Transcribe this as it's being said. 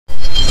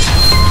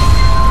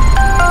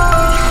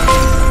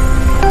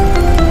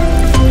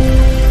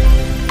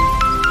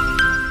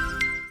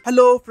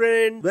Hello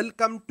friend,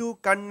 welcome to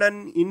Kannan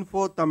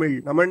info Tamil.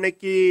 நம்ம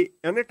இன்னைக்கு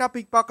என்ன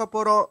டாபிக் பார்க்க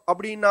போறோம்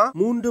அப்படின்னா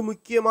 3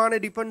 முக்கியமான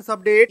டிஃபென்ஸ்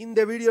அப்டேட் இந்த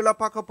வீடியோல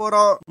பார்க்க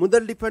போறோம்.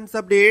 முதல் டிஃபென்ஸ்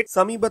அப்டேட்,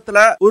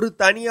 சமீபத்துல ஒரு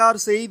தனியார்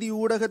செய்தி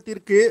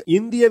ஊடகத்திற்கு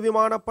இந்திய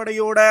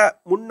விமானப்படையோட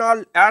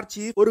முன்னாள் ஏர்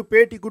சீஃப் ஒரு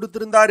பேட்டி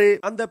கொடுத்திருந்தாரு.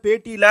 அந்த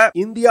பேட்டியில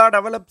இந்தியா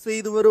டெவலப்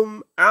செய்து வரும்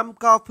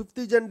AMCA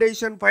 5th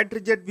generation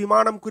fighter jet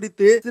விமானம்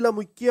குறித்து சில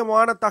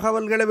முக்கியமான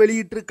தகவல்களை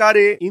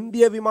வெளியிட்டிருக்காரு.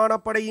 இந்திய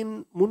விமானப்படையின்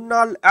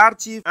முன்னாள்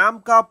ஏர் சீஃப்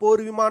AMCA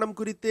போர் விமானம்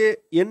குறித்து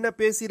என்ன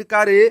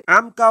பேசியிருக்காரு,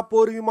 AMCA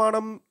போர்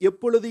விமானம்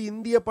எப்பொழுது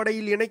இந்திய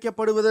படையில்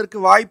இணைக்கப்படுவதற்கு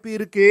வாய்ப்பு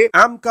இருக்கு,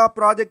 AMCA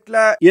ப்ராஜெக்ட்ல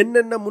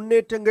என்னென்ன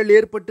முன்னேற்றங்கள்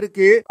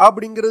ஏற்பட்டிருக்கு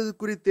அப்படிங்கிறது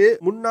குறித்து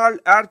முன்னாள்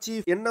ஏர்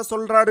சீஃப் என்ன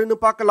சொல்றாருன்னு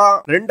பார்க்கலாம்.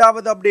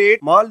 இரண்டாவது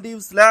அப்டேட்,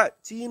 மால்தீவ்ஸ்ல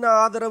சீன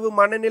ஆதரவு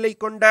மனநிலை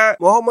கொண்ட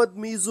முகமது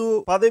மீசு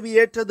பதவி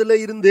ஏற்றதுல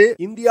இருந்து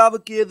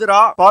இந்தியாவுக்கு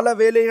எதிராக பல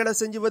வேலைகளை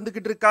செஞ்சு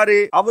வந்துகிட்டு இருக்காரு.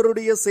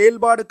 அவருடைய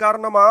செயல்பாடு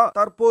காரணமா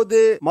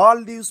தற்போது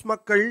மால்தீவ்ஸ்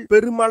மக்கள்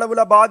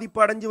பெருமளவுல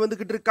பாதிப்பு அடைஞ்சு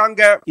வந்துகிட்டு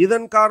இருக்காங்க.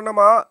 இதன்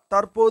காரணமா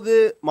தற்போது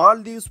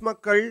மால்தீவ்ஸ்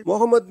மக்கள்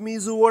முகமது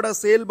மீசுவோட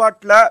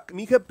செயல்பாட்டுல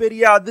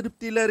மிகப்பெரிய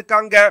அதிருப்தியில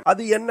இருக்காங்க.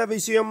 அது என்ன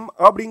விஷயம்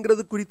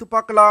அப்படிங்கிறது குறித்து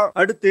பார்க்கலாம்.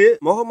 அடுத்து,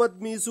 முகமது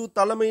மீசு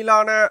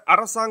தலைமையிலான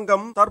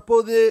அரசாங்கம்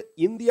தற்போது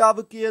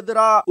இந்தியாவுக்கு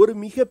எதிராக ஒரு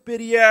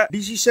மிகப்பெரிய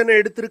டிசிஷன்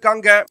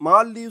எடுத்திருக்காங்க.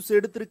 மால்தீவ்ஸ்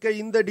எடுத்திருக்க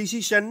இந்த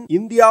டிசிஷன்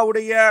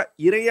இந்தியாவுடைய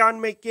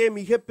இறையாண்மைக்கே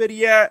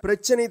மிகப்பெரிய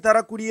பிரச்சனை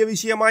தரக்கூடிய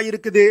விஷயமா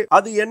இருக்குது.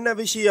 அது என்ன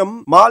விஷயம்,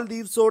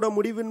 மால்தீவ்ஸோட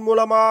முடிவின்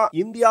மூலமா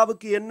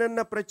இந்தியாவுக்கு என்னென்ன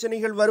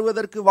பிரச்சனைகள்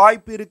வருவதற்கு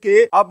வாய்ப்பு இருக்கு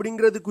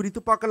அப்படிங்கிறது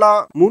குறித்து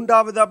பார்க்கலாம்.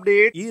 மூன்றாவது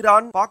அப்டேட்,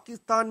 ஈரான்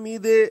பாகிஸ்தான்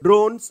மீது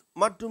ட்ரோன்ஸ்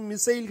மற்றும்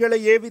மிசைல்களை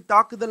ஏவி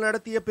தாக்குதல்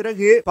நடத்திய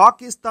பிறகு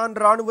பாகிஸ்தான்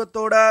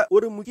ராணுவத்தோட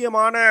ஒரு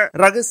முக்கியமான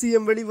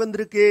ரகசியம்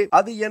வெளிவந்திருக்கு.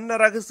 அது என்ன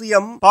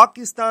ரகசியம்,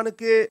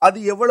 பாகிஸ்தானுக்கு அது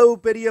எவ்வளவு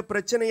பெரிய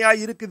பிரச்சனையா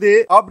இருக்குது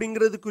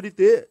அப்படிங்கிறது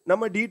குறித்து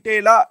நம்ம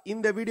டீடைலா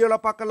இந்த வீடியோல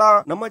பார்க்கலாம்.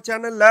 நம்ம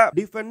சேனல்ல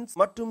டிஃபென்ஸ்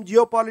மற்றும்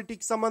ஜியோ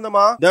பாலிடிக்ஸ்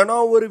சம்பந்தமா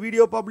தினம் ஒரு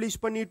வீடியோ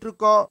பப்ளிஷ் பண்ணிட்டு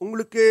இருக்கோம்.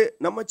 உங்களுக்கு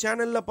நம்ம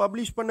சேனல்ல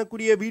பப்ளிஷ்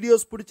பண்ணக்கூடிய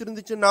வீடியோஸ்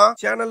பிடிச்சிருந்துச்சுன்னா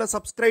சேனலை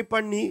சப்ஸ்கிரைப்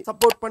பண்ணி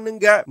சப்போர்ட்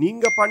பண்ணுங்க.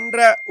 நீங்க பண்ற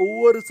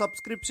ஒவ்வொரு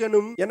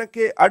சப்ஸ்கிரிப்ஷனும்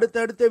எனக்கு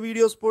அடுத்தடுத்த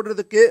வீடியோஸ்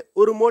போடுறதுக்கு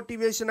ஒரு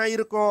மோட்டிவேஷனா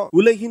இருக்கும்.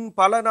 உலகின்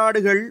பல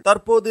நாடுகள்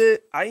தற்போது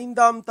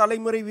 5ஆம்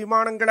தலைமுறை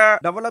விமானங்களை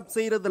டெவலப்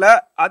செய்யறதுல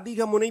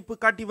அதிக முனைப்பு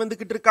காட்டி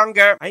வந்துகிட்டு இருக்காங்க.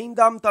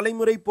 5ஆம்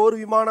தலைமுறை போர்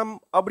விமானம்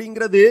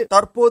அப்படிங்கிறது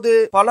தற்போது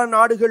பல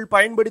நாடுகள்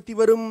பயன்படுத்தி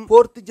வரும்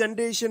 4th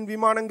ஜெனரேஷன்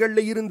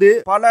விமானங்கள்ல இருந்து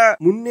பல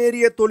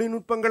முன்னேறிய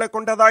தொழில்நுட்பங்களை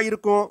கொண்டதா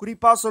இருக்கும்.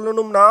 குறிப்பா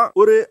சொல்லணும்னா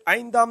ஒரு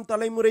 5ஆம்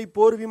தலைமுறை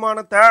போர்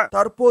விமானத்தை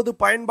தற்போது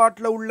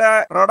பயன்பாட்டில் உள்ள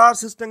ரடார்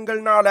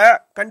சிஸ்டங்கள்னால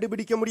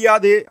கண்டுபிடிக்க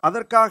முடியாது.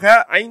 அதற்காக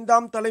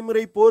 5ஆம்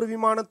தலைமுறை போர்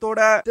விமானத்தோட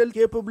ஸ்டெல்த்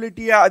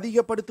கேப்பபிலிட்டியை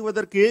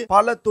அதிகப்படுத்துவதற்கு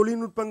பல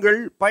தொழில்நுட்பங்கள்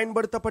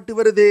பயன்படுத்தப்பட்டு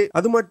வருது.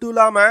 அது மட்டும்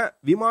இல்லாம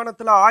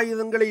விமானத்துல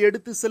ஆயுதங்களை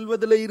எடுத்து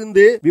செல்வதில்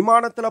இருந்து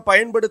விமானத்துல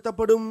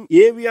பயன்படுத்தப்படும்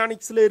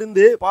ஏவியானிக்ஸ்ல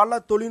இருந்து பல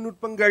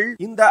தொழில்நுட்பங்கள்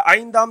இந்த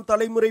 5ஆம்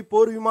தலைமுறை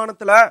போர்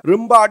விமானத்துல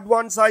ரொம்ப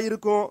அட்வான்ஸ்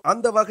ஆயிருக்கும்.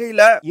 அந்த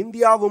வகையில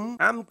இந்தியாவும்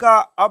AMCA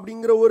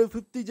அப்படிங்கிற ஒரு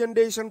 5th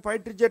ஜெனரேஷன்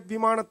ஃபைட்டர் ஜெட்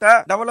விமானத்தை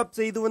டெவலப்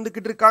செய்து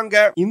வந்துகிட்டு இருக்காங்க.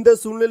 இந்த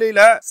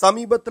சூழ்நிலையில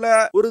சமீபத்துல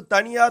ஒரு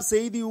தனியார்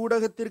செய்தி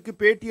ஊடகத்திற்கு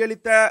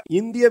பேட்டியளித்த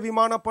இந்திய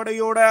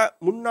விமானப்படையோட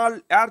முன்னாள்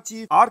ஏர்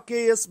சீஃப்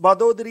RKS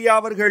பதோதரியா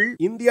அவர்கள்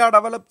இந்தியா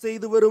டெவலப்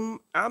செய்து வரும்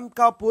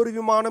AMCA போர்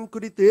விமானம்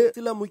குறித்து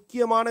சில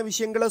முக்கியமான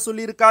விஷயங்களை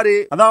சொல்லியிருக்காரு.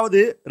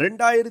 அதாவது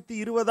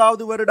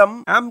 2020 வருடம்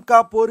AMCA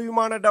போர்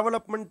விமான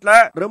டெவலப்மெண்ட்ல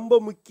ரொம்ப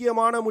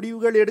முக்கியமான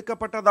முடிவுகள்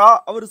எடுக்கப்பட்டதா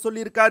அவர்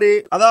சொல்லியிருக்காரு.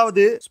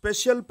 அதாவது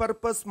ஸ்பெஷல்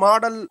பர்பஸ்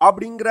மாடல்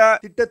அப்படிங்கிற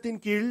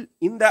திட்டத்தின் கீழ்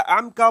இந்த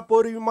AMCA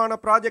போர் விமான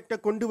ப்ராஜெக்ட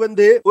கொண்டு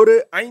வந்து ஒரு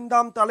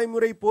 5ஆம்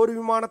தலைமுறை போர்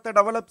விமானத்தை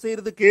டெவலப்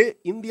செய்யறதுக்கு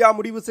இந்தியா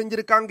முடிவு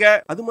செஞ்சிருக்காங்க.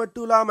 அது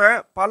மட்டும் இல்லாம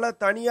பல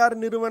தனியார்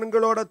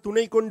நிறுவனங்களோட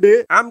துணை கொண்டு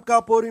AMCA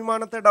போர்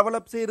விமானத்தை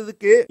டெவலப்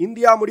செய்யறதுக்கு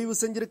இந்தியா முடிவு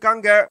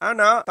செஞ்சிருக்காங்க.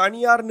 ஆனா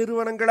தனியார்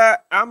நிறுவனங்களை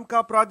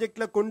AMCA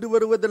ப்ராஜெக்ட்ல கொண்டு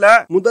வருவதுல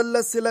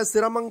முதல்ல சில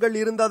சிரமங்கள்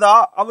இருந்ததா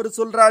அவர்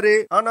சொல்றாரு.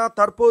 ஆனா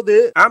தற்போது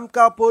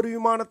AMCA போர்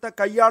விமானத்தை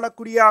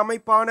கையாளக்கூடிய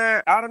அமைப்பான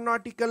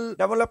ஏரோநாட்டிக்கல்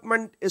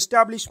டெவலப்மெண்ட்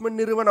எஸ்டாப்ளிஷ்மெண்ட்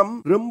நிறுவனம்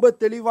ரொம்ப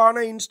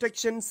தெளிவான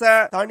இன்ஸ்ட்ரக்ஷன்ஸ்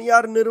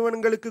தனியார்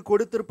நிறுவனங்களுக்கு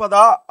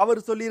கொடுத்திருப்பதா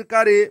அவர்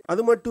சொல்லியிருக்காரு.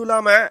 அது மட்டும்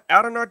இல்லாம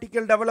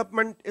ஏரோநாட்டிக்கல்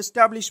டெவலப்மெண்ட்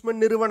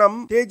எஸ்டாப்ளிஷ்மெண்ட் நிறுவனம்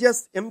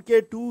தேஜஸ்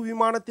MK2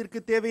 விமானத்திற்கு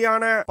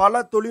தேவையான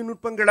பல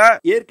தொழில்நுட்பங்களை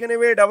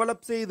ஏற்கனவே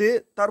டெவலப் செய்து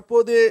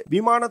தற்போது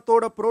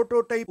விமானத்தோட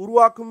புரோட்டோடைப்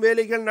உருவாக்கும்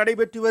வேலைகள்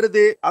நடைபெற்று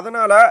வருது.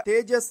 அதனால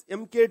தேஜஸ்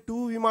MK2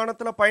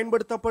 விமானத்துல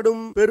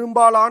பயன்படுத்தப்படும்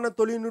பெரும்பாலான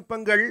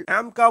தொழில்நுட்பங்கள்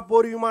AMCA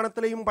போர்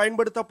விமானத்திலையும்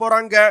பயன்படுத்த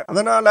போறாங்க.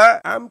 அதனால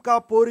AMCA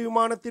போர்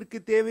விமானத்திற்கு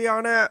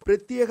தேவையான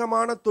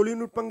பிரத்யேகமான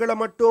தொழில்நுட்பங்களை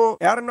மட்டும்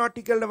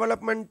ஏரோநாட்டிக்கல்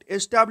டெவலப்மெண்ட்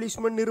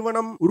எஸ்டாப்ளிஷ்மெண்ட்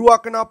நிறுவனம்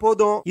உருவாக்கினா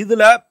போதும்.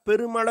 இதுல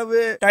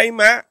பெருமளவு டைம்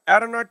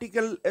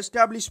ஏரோநாட்டிக்கல்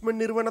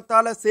எஸ்டாப்ளிஷ்மெண்ட்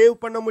நிறுவனத்தால சேவ்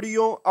பண்ண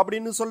முடியும்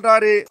அப்படின்னு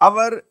சொல்றாரு.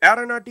 அவர்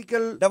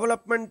ஏரோநாட்டிக்கல்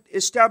டெவலப்மெண்ட்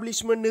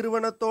எஸ்டாப்ளிஷ்மெண்ட்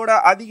நிறுவனத்தோட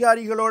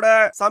அதிகாரிகளோட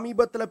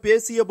சமீபத்துல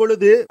பேசிய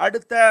பொழுது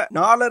அடுத்த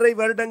 4.5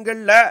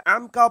 வருடங்கள்ல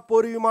AMCA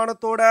போர்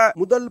விமானத்தோட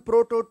முதல்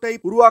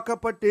புரோட்டோடைப்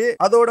உருவாக்கப்பட்டு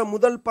அதோட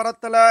முதல்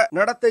பறத்தல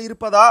நடத்த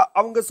இருப்பதா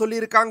அவங்க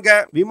சொல்லியிருக்காங்க.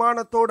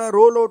 விமானத்தோட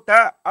ரோல் அவுட்ட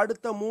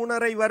அடுத்த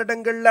 3.5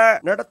 வருடங்கள்ல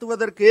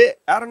நடத்துவதற்கு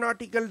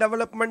ஏரோநாட்டிக்கல்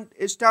டெவலப்மெண்ட்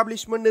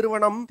எஸ்டாப்ளிஷ்மெண்ட்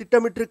நிறுவனம்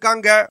திட்டமிட்டு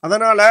இருக்காங்க.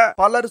 அதனால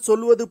பலர்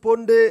சொல்வது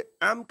போன்று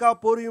AMCA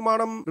போர்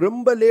விமானம்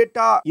ரொம்ப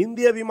லேட்டா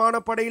இந்திய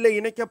விமானப்படையில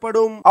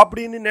இணைக்கப்படும்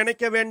அப்படின்னு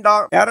நினைக்க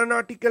வேண்டாம்.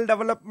 ஏரோநாட்டிக்கல்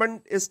டெவலப்மெண்ட்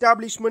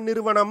எஸ்டாப்ளிஷ்மெண்ட்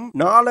நிறுவனம்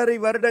 4.5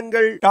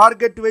 வருடங்கள்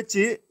டார்கெட்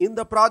வச்சு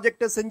இந்த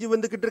ப்ராஜெக்ட செஞ்சு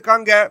வந்துகிட்டு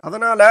இருக்காங்க.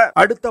 அதனால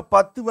அடுத்த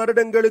 10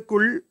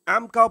 வருடங்களுக்குள்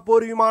AMCA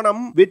போர்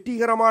விமானம்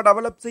வெற்றிகரமா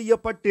டெவலப்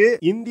செய்யப்பட்டு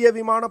இந்திய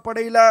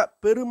விமானப்படையில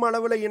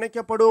பெருமளவுல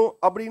இணைக்கப்படும்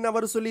அப்படின்னு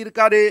அவர்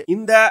சொல்லியிருக்காரு.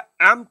 இந்த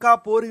AMCA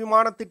போர்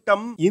விமான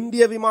திட்டம்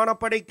இந்திய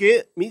விமானப்படைக்கு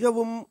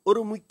மிகவும்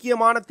ஒரு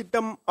முக்கியமான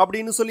திட்டம்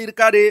அப்படின்னு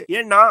சொல்லியிருக்காரு.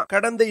 ஏன்னா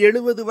கடந்த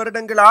 70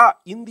 வருடங்களா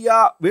இந்தியா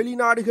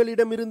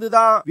வெளிநாடுகளிடம்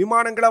இருந்துதான்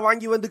விமானங்களை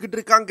வாங்கி வந்துகிட்டு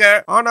இருக்காங்க.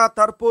 ஆனா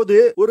தற்போது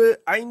ஒரு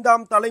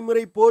 5ஆம்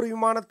தலைமுறை போர்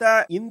விமானத்தை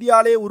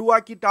இந்தியாலே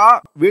உருவாக்கிட்டா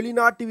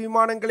வெளிநாட்டு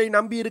விமானங்களை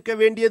நம்பி இருக்க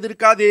வேண்டியது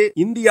இருக்காது.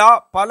 இந்தியா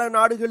பல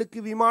நாடுகளுக்கு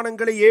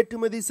விமானங்களை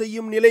ஏற்றுமதி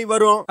செய்யும் நிலை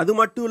வரும். அது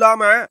மட்டும்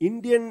இல்லாம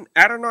இந்தியன்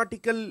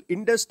ஏரோநாட்டிக்கல்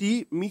இண்டஸ்ட்ரி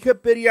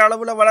மிகப்பெரிய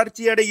அளவுல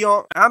வளர்ச்சி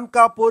அடையும்.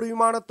 AMCA போர்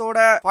விமானத்தோட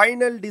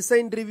ஃபைனல்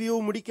டிசைன் ரிவ்யூ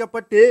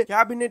முடிக்கப்பட்டு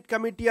கேபினெட்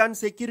கமிட்டி ஆன்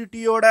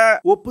செக்யூரிட்டியோட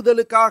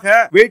ஒப்புதலுக்காக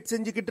வெயிட்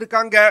செஞ்சுக்கிட்டு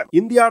இருக்காங்க.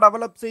 இந்தியா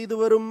டெவலப் செய்து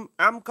வரும்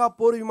AMCA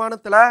போர்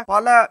விமானத்துல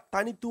பல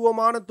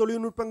தனித்துவமான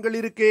தொழில்நுட்பங்கள்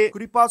இருக்கு.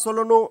 குறிப்பா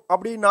சொல்லணும்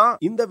அப்படின்னா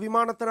இந்த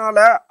விமானத்தினால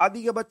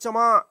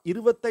அதிகபட்சமா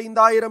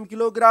 25,000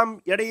 கிலோகிராம்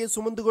எடையை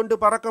சுமந்து கொண்டு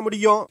பறக்க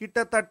முடியும்.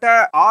 கிட்டத்தட்ட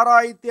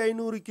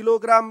 6,500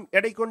 கிலோகிராம்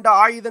எடை கொண்ட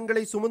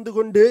ஆயுதங்களை சுமந்து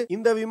கொண்டு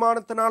இந்த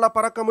விமானத்தினால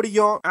பறக்க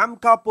முடியும்.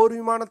 AMCA போர்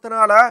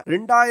விமானத்தினால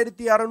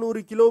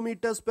 2,600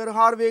 கிலோமீட்டர் பெர்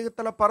ஹார்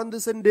வேகத்துல பறந்து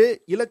சென்று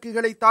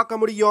இலக்குகளை தாக்க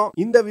முடியும்.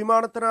 இந்த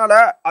விமானத்தினால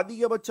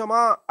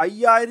அதிகபட்சமா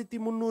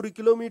 5,300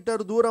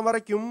 கிலோமீட்டர் தூரம்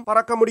வரைக்கும்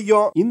பறக்க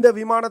முடியும். இந்த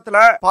விமானத்துல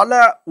பல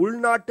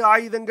உள்நாட்டு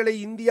ஆயுதங்களை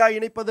இந்தியா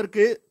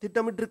இணைப்பதற்கு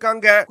திட்டமிட்டு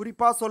இருக்காங்க.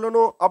 குறிப்பா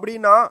சொல்லணும்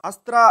அப்படின்னா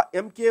Astra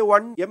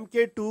MK1,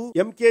 MK2,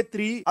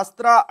 MK3,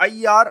 Astra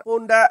IR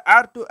போன்ற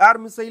ஏர் டு ஏர்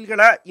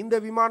மிசைல்களை இந்த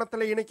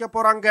விமானத்துல இணைக்க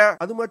போறாங்க.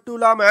 அது மட்டும்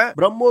இல்லாம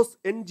பிரம்மோஸ்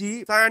NG,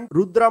 சாண்ட்,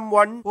 ருத்ரம்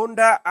 1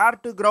 போன்ற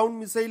ஏர் டு கிரவுண்ட்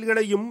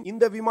மிசைல்களையும்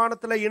இந்த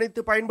விமானத்துல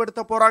இணைத்து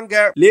பயன்படுத்த போறாங்க.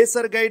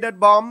 Laser guided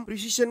bomb,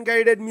 precision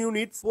guided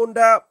units போன்ற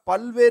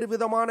பல்வேறு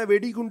விதமான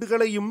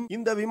வெடிகுண்டுகளையும்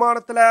இந்த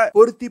விமானத்துல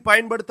பொருத்தி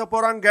பயன்படுத்த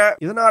போறாங்க.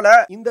 இதனால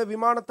இந்த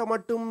விமானத்தை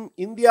மட்டும்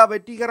இந்தியா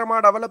வெற்றிகரமா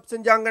டெவலப்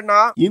செஞ்சாங்கன்னா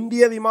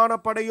இந்திய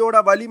விமானப்படையோட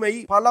வலிமை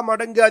பல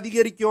மடங்கு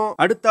அதிகரிக்கும்.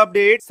 அடுத்த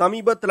அப்டேட்,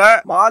 சமீபத்துல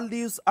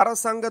மால்தீவ்ஸ்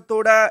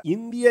அரசாங்கத்தோட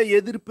இந்திய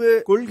எதிர்ப்பு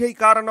கொள்கை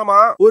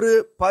காரணமா ஒரு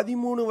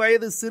 13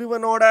 வயது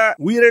சிறுவனோட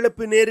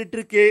உயிரிழப்பு நேரிட்டு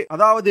இருக்கு.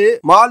 அதாவது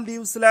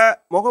மால்தீவ்ஸ்ல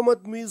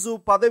முகமது மீசு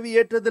பதவி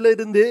ஏற்றதுல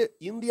இருந்து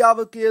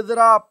இந்தியாவுக்கு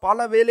எதிராக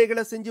பல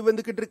வேலைகளை செஞ்சு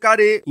வந்துகிட்டு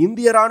இருக்காரு.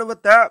 இந்திய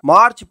ராணுவத்தை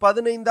மார்ச்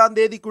 15ஆம்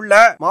தேதிக்குள்ள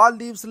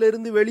மால்தீவ்ஸ்ல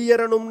இருந்து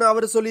வெளியேறணும்னு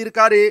அவர்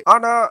சொல்லியிருக்காரு.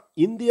 ஆனா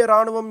இந்திய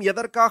ராணுவம்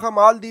எதற்காக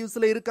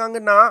மால்தீவ்ஸ்ல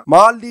இருக்காங்கன்னா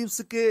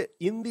மால்தீவ்ஸுக்கு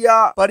இந்தியா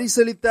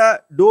பரிசளித்த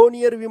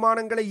டோனியர்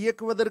விமானங்களை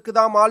இயக்குவதற்கு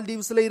தான்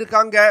மால்தீவ்ஸ்ல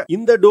இருக்காங்க.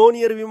 இந்த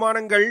டோனியர்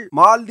விமானங்கள்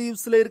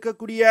மால்தீவ்ஸ்ல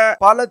இருக்கக்கூடிய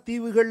பல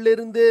தீவுகள்ல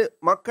இருந்து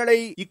மக்களை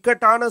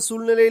இக்கட்டான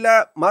சூழ்நிலையில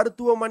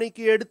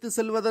மருத்துவமனைக்கு எடுத்து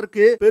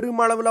செல்வதற்கு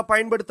பெருமளவுல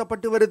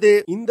பயன்படுத்தப்பட்டு வருது.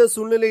 இந்த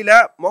சூழ்நிலையில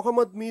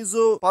முகமது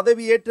மீசு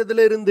பதவி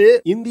ஏற்றதுல இருந்து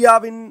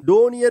இந்தியாவின்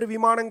டோனியர்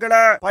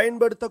விமானங்களை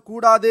பயன்படுத்த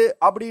கூடாது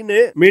அப்படின்னு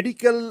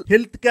மெடிக்கல்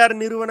ஹெல்த் கேர்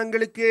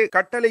நிறுவனங்களுக்கு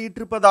கட்டளை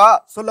இட்டிருப்பதா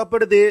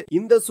சொல்லப்படுது.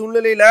 இந்த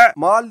சூழ்நிலையில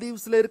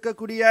மால்தீவ்ஸ்ல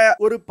இருக்கக்கூடிய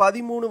ஒரு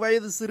 13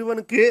 வயது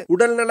சிறுவனுக்கு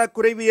உடல்நல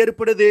குறைவு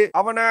ஏற்படுது.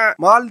 அவனை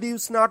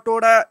மால்தீவ்ஸ்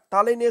நாட்டோட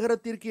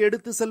தலைநகரத்திற்கு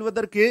எடுத்து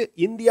செல்வதற்கு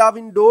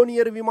இந்தியாவின்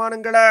டோனியர்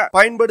விமானங்களை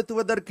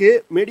பயன்படுத்துவதற்கு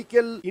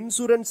மெடிக்கல்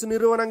இன்சூரன்ஸ்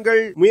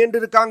நிறுவனங்கள்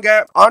முயன்றிருக்காங்க.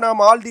 ஆனா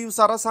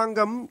மால்தீவ்ஸ்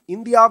அரசாங்கம்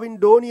இந்தியாவின்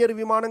டோனியர்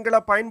விமானங்களை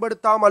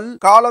பயன்படுத்தாமல்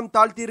காலம்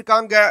தாழ்த்தி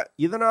இருக்காங்க.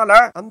 இதனால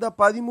அந்த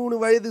 13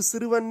 வயது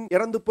சிறுவன்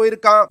இறந்து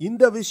போயிருக்கான்.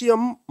 இந்த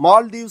விஷயம்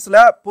மால்தீவ்ஸ்ல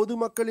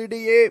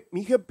பொதுமக்களிடையே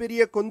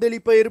மிகப்பெரிய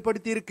கொந்தளிப்பை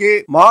ஏற்படுத்தி இருக்கு.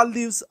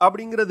 மால்தீவ்ஸ்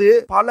அப்படிங்கிறது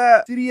பல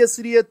சிறிய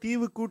சிறிய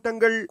தீவு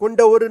கூட்டங்கள் கொண்ட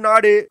ஒரு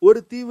நாடு. ஒரு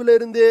தீவுல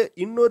இருந்து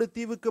இன்னொரு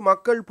தீவுக்கு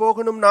மக்கள்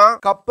போகணும்னா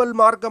கப்பல்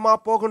மார்க்கமா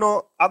போகணும்.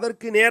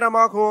 அதற்கு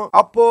நேரமாகும்.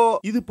 அப்போ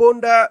இது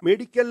போன்ற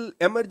மெடிக்கல்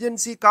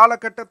எமர்ஜென்சி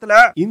காலகட்டத்துல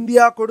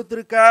இந்தியா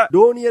கொடுத்திருக்க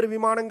டோனியர்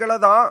விமானங்களை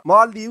தான்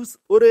மால்தீவ்ஸ்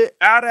ஒரு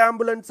ஏர்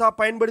ஆம்புலன்ஸா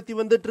பயன்படுத்தி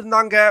வந்துட்டு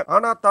இருந்தாங்க.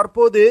 ஆனா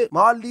தற்போது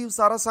மால்தீவ்ஸ்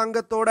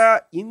அரசாங்கத்தோட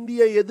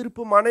இந்திய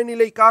எதிர்ப்பு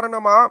மனநிலை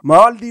காரணமா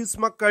மால்தீவ்ஸ்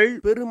மக்கள்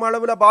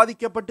பெருமளவுல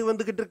பாதிக்கப்பட்டு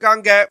வந்துகிட்டு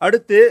இருக்காங்க.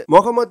 அடுத்து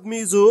முகமது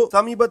மீசு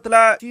சமீபத்துல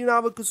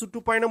சீனாவுக்கு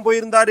சுற்றுப்பயணம்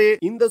போயிருந்தாரு.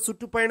 இந்த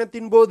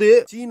சுற்றுப்பயணத்தின் போது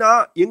சீனா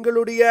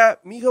எங்களுடைய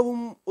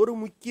மிகவும் ஒரு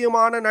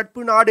முக்கியமான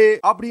நட்பு நாடு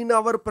அப்படின்னு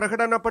அவர்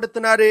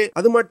பிரகடனப்படுத்தினாரு.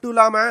 அது மட்டும்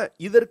இல்லாம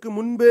இதற்கு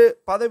முன்பு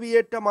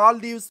பதவியேற்ற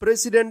மால்தீவ்ஸ்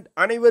பிரசிடென்ட்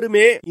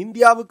அனைவருமே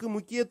இந்தியாவுக்கு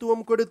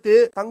முக்கியத்துவம் கொடுத்து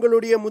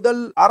தங்களுடைய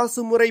முதல்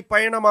அரசு முறை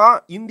பயணமா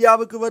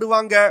இந்தியாவுக்கு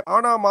வருவாங்க.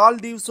 ஆனா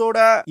மால்தீவ்ஸோட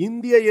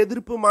இந்திய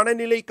எதிர்ப்பு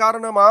மனநிலை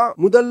காரணமா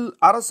முதல்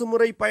அரசு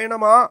முறை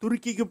பயணமா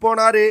துருக்கிக்கு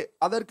போனாரு.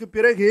 அதற்கு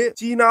பிறகு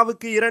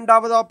சீனாவுக்கு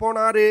 2வதா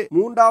போனாரு.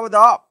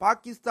 3வதா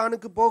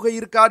பாகிஸ்தானுக்கு போக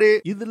இருக்காரு.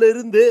 இதுல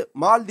இருந்து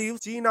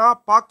மால்தீவ்ஸ் சீனா,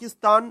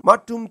 பாகிஸ்தான்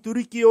மற்றும்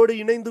துருக்கியோடு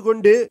இணைந்து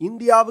கொண்டு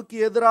இந்தியாவுக்கு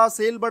எதிராக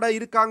செயல்பட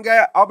இருக்காங்க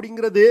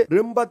அப்படிங்கிறது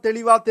ரொம்ப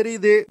தெளிவா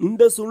தெரியுது.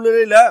 இந்த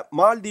சூழ்நிலையில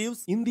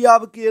மால்தீவ்ஸ்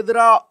இந்தியாவுக்கு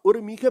எதிராக ஒரு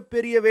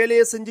மிகப்பெரிய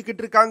வேலையை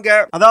செஞ்சுக்கிட்டு இருக்காங்க.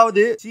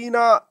 அதாவது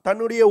சீனா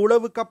தன்னுடைய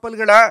உளவு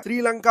கப்பல்களை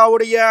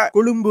ஸ்ரீலங்காவுடைய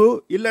கொழும்பு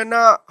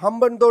இல்லன்னா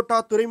ஹம்பன்தோட்டா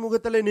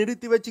துறைமுகத்துல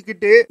நிறுத்தி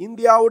வச்சுக்கிட்டு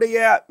இந்தியாவுடைய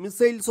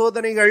மிசைல்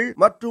சோதனைகள்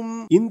மற்றும்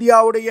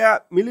இந்தியாவுடைய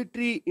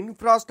மிலிட்டரி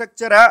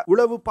இன்ஃப்ராஸ்ட்ரக்சரை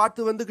உளவு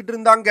பார்த்து வந்துகிட்டு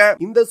இருந்தாங்க.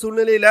 இந்த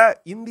சூழ்நிலையில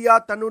இந்தியா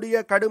தன்னுடைய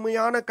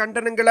கடுமையான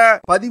கண்டனங்களை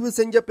பதிவு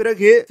செஞ்ச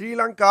பிறகு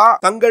ஸ்ரீலங்கா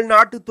தங்கள்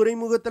நாட்டு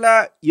துறைமுகத்துல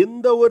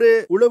எந்த ஒரு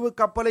உளவு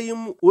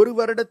கப்பலையும் ஒரு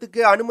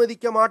வருடத்துக்கு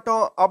அனுமதிக்க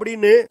மாட்டோம்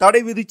அப்படின்னு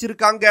தடை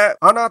விதிச்சிருக்காங்க.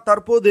 ஆனா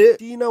தற்போது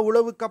சீன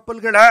உளவு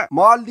கப்பல்களை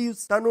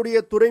மால்தீவ்ஸ் தன்னுடைய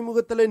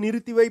துறைமுகத்துல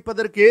நிறுத்தி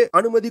வைப்பதற்கு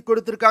அனுமதி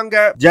கொடுத்திருக்காங்க.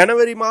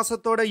 ஜனவரி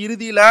மாசத்தோட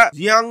இறுதியில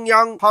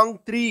ஜியாங்யாங் ஹாங்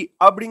 3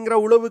 அப்படிங்கிற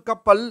உளவு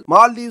கப்பல்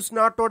மால்தீவ்ஸ்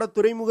நாட்டோட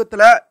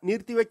துறைமுகத்துல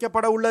நிறுத்தி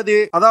வைக்கப்பட உள்ளது.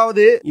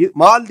 அதாவது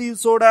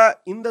மால்தீவ்ஸோட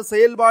இந்த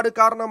செயல்பாடு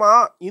காரணமா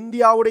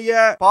இந்தியாவுடைய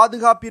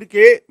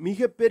பாதுகாப்பிற்கு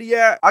மிகப்பெரிய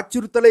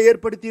அச்சுறுத்தலை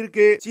ஏற்படுத்தி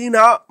இருக்கு.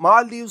 சீனா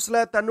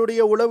மால்தீவ்ஸ்ல தன்னுடைய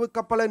உளவு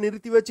கப்பலை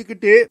நிறுத்தி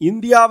வச்சுக்கிட்டு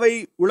இந்தியாவை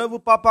உளவு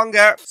பார்ப்பாங்க.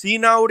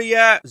 சீனாவுடைய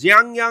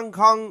ஜியாங்யாங்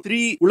ஹாங்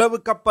 3 உளவு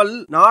கப்பல்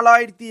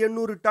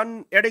 4800 டன்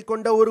எடை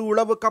கொண்ட ஒரு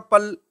உளவு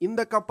கப்பல்.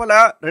 இந்த கப்பலை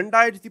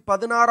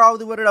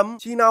 2016 வருடம்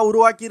சீனா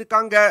உருவாக்கி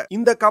இருக்காங்க.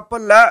 இந்த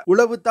கப்பல்ல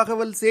உளவு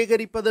தகவல்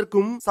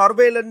சேகரிப்பதற்கும்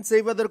சர்வேலன்ஸ்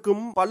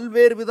செய்வதற்கும்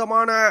பல்வேறு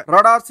விதமான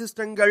ரடார்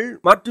சிஸ்டங்கள்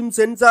மற்றும்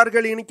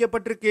சென்சார்கள்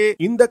இணைக்கப்பட்டிருக்கு.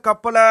 இந்த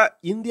கப்பலை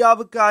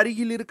இந்தியாவுக்கு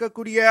அருகில்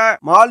இருக்கக்கூடிய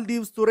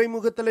மால்தீவ்ஸ்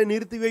துறைமுகத்தில்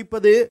நிறுத்தி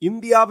வைப்பது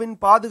இந்தியாவின்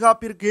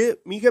பாதுகாப்பிற்கு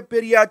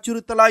மிகப்பெரிய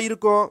அச்சுறுத்தலா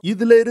இருக்கும்.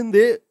 இதுல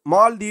இருந்து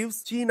மால்தீவ்ஸ்,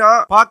 சீனா,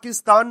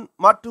 பாகிஸ்தான்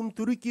மற்றும்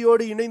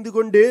துருக்கியோடு இணைந்து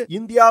கொண்டு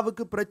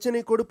இந்தியாவுக்கு பிரச்சனை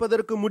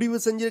கொடுப்பதற்கு முடிவு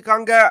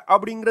செஞ்சிருக்காங்க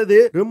அப்படிங்கிறது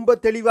ரொம்ப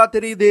தெளிவா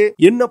தெரியுது.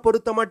 என்ன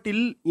பொறுத்த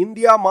மட்டில்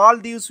இந்தியா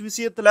மால்தீவ்ஸ்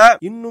விஷயத்துல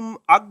இன்னும்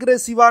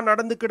அக்ரெசிவா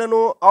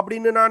நடந்துக்கிடணும்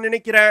அப்படின்னு நான்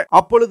நினைக்கிறேன்.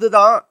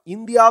 அப்பொழுதுதான்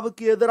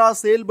இந்தியாவுக்கு எதிராக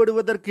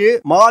செயல்படுவதற்கு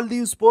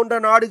மால்தீவ்ஸ் போன்ற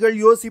நாடுகள்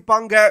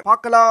யோசிப்பாங்க.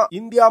 பார்க்கலாம்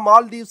இந்தியா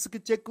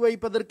மால்தீவ்ஸ்க்கு செக்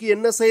வைப்பதற்கு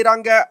என்ன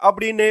செய்யறாங்க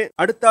அப்படின்னு.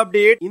 அடுத்த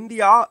update,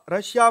 India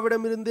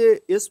ரஷ்யாவிடமிருந்து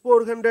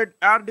S-400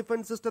 air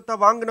defence சிஸ்டத்தை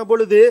வாங்கின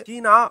பொழுது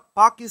சீனா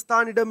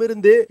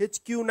பாகிஸ்தானிடமிருந்து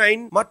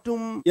HQ-9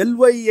 மற்றும்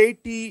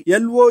LY-80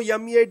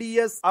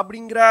 LOMADS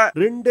அப்படிங்கிற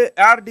 2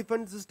 ஏர்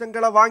டிஃபென்ஸ்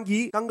சிஸ்டங்களை வாங்கி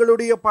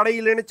தங்களுடைய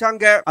படையில்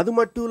இணைச்சாங்க. அது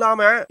மட்டும்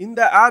இல்லாம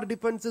இந்த air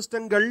defence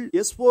சிஸ்டங்கள்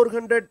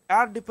S-400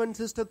 air defence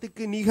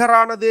சிஸ்டத்துக்கு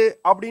நிகரானது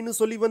அப்படின்னு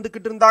சொல்லி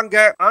வந்துகிட்டு இருந்தாங்க.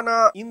 ஆனா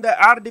இந்த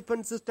ஏர்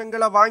டிஃபென்ஸ்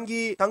சிஸ்டங்களை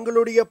வாங்கி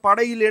தங்களுடைய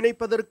படையில்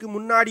இணைப்பதற்கு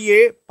முன்னாடியே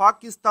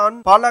பாகிஸ்தான்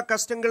பல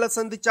கஷ்டங்களை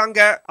சந்திச்சாங்க.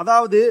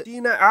 அதாவது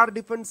சீன ஏர்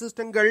டிஃபென்ஸ்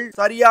சிஸ்டங்கள்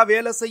சரியா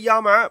வேலை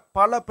செய்யாம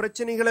பல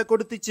பிரச்சனைகளை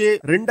கொடுத்துச்சு.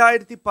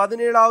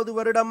 2017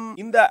 வருடம்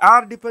இந்த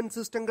ஏர் டிஃபென்ஸ்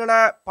சிஸ்டங்களை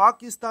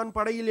பாகிஸ்தான்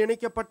படையில்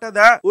இணைக்கப்பட்டத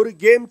ஒரு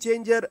கேம்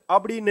சேஞ்சர்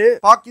அப்படின்னு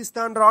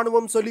பாகிஸ்தான்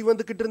ராணுவம் சொல்லி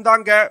வந்துகிட்டு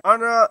இருந்தாங்க.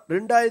 ஆனா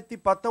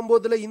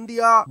 2019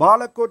 இந்தியா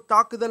பாலக்கோட்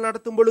தாக்குதல்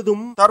நடத்தும்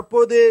பொழுதும்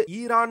தற்போது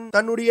ஈரான்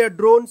தன்னுடைய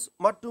ட்ரோன்ஸ்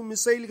மற்றும்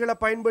மிசைல்களை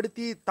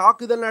பயன்படுத்தி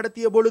தாக்குதல்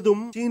நடத்திய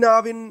பொழுதும்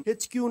சீனாவின்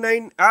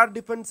HQ-9 ஏர்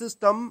டிஃபென்ஸ்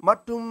சிஸ்டம்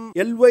மற்றும்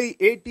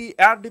LY-80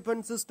 ஏர்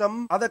டிஃபென்ஸ் சிஸ்டம்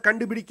அதை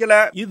கண்டுபிடிக்கல.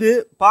 இது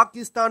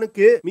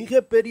பாகிஸ்தானுக்கு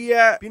மிகப்பெரிய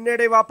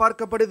பின்னடைவா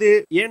பார்க்கப்படுது.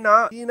 ஏன்னா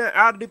சீன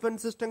ஏர்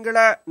டிஃபென்ஸ்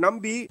சிஸ்டங்களை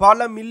நம்பி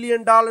பல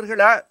மில்லியன்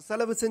டாலர்களை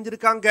செலவு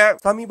செஞ்சிருக்காங்க.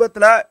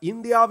 சமீபத்துல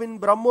இந்தியாவின்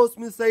பிரம்மோஸ்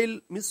மிசைல்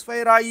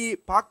மிஸ்ஃபயர் ஆகி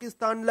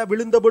பாகிஸ்தான்ல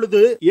விழுந்த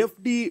பொழுது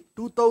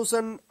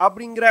FD-2000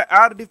 அப்படிங்கிற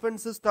ஏர்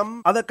டிஃபென்ஸ் சிஸ்டம்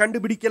அதை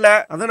கண்டுபிடிக்கல.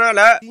 அதனால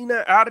சீன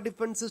ஏர்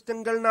டிஃபென்ஸ்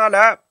சிஸ்டங்கள்னால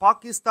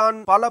பாகிஸ்தான்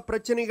பல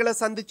பிரச்சனைகளை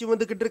சந்திச்சு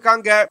வந்துகிட்டு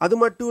இருக்காங்க. அது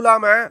மட்டும்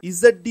இல்லாம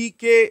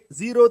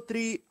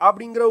ZDK-03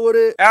 அப்படிங்கிற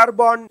ஒரு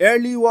ஏர்பார்ன்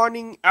ஏர்லி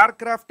வார்னிங்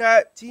ஏர்கிராப்ட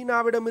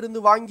சீனாவிடம் இருந்து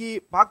வாங்கி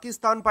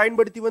பாகிஸ்தான்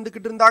பயன்படுத்தி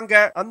வந்துகிட்டு இருந்தாங்க.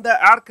 அந்த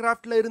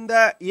ஏர்கிராப்ட்ல இருந்த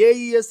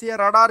AESA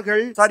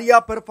ரடார்கள் சரியா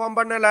பெர்ஃபார்ம்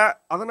பண்ணல.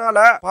 அதனால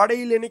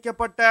படையில்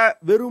இணைக்கப்பட்ட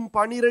வெறும்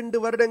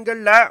 12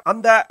 வருடங்கள்ல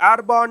அந்த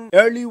ஏர்பார்ன்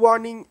ஏர்லி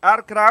வார்னிங்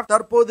ஏர்கிராப்ட்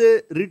தற்போது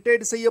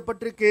ரிட்டையர்ட்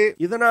செய்யப்பட்டிருக்கு.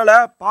 இதனால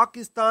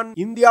பாகிஸ்தான்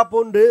இந்தியா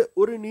போன்று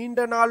ஒரு நீண்ட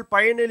நாள்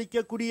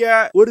பயனளிக்கக்கூடிய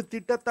ஒரு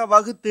திட்டத்தை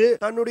வகுத்து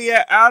தன்னுடைய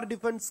ஏர்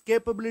டிஃபென்ஸ்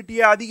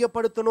கேப்பபிலிட்டியை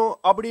அதிகப்படுத்தணும்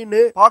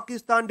அப்படின்னு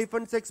பாகிஸ்தான்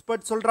டிஃபென்ஸ்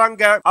எக்ஸ்பர்ட்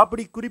சொல்றாங்க.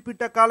 அப்படி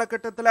குறிப்பிட்ட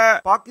காலகட்டத்தில்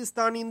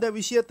பாகிஸ்தான் இந்த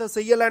விஷயத்தை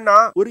செய்யலன்னா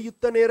ஒரு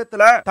யுத்த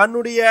நேரத்துல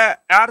தன்னுடைய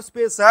ஏர்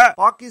ஸ்பேஸ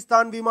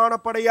பாகிஸ்தான்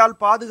விமானப்படையால்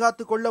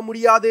பாதுகாத்து கொள்ள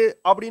முடியாது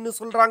அப்படின்னு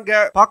சொல்றாங்க.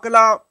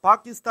 பார்க்கலாம்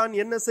பாகிஸ்தான்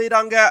என்ன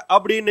செய்யறாங்க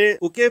அப்படின்னு.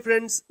 ஓகே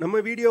ஃப்ரெண்ட்ஸ், நம்ம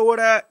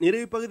வீடியோவோட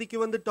நிறைவு பகுதிக்கு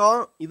வந்துட்டோம்.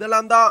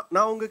 இதெல்லாம் தான்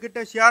நான் உங்ககிட்ட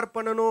ஷேர்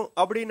பண்ணணும்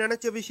அப்படின்னு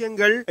நினைச்ச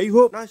விஷயங்கள். ஐ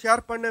ஹோப் நான்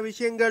ஷேர் பண்ண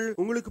விஷயங்கள்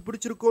உங்களுக்கு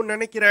பிடிச்சிருக்கும்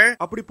நினைக்கிறேன்.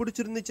 அப்படி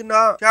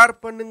பிடிச்சிருந்துச்சுன்னா ஷேர்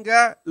பண்ணுங்க,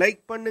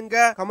 லைக் பண்ணுங்க,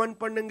 கமெண்ட்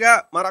பண்ணுங்க,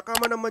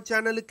 மறக்காம நம்ம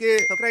சேனலுக்கு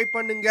சப்ஸ்கிரைப்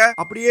பண்ணுங்க.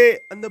 அப்படியே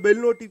அந்த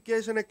பெல்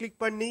நோட்டிபிகேஷனை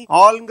கிளிக் பண்ணி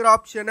ஆல்ங்கிற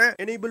ஆப்ஷனை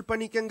எனேபிள்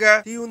பண்ணிக்கங்க.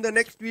 See you in the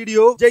next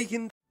video. Jai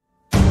Hind.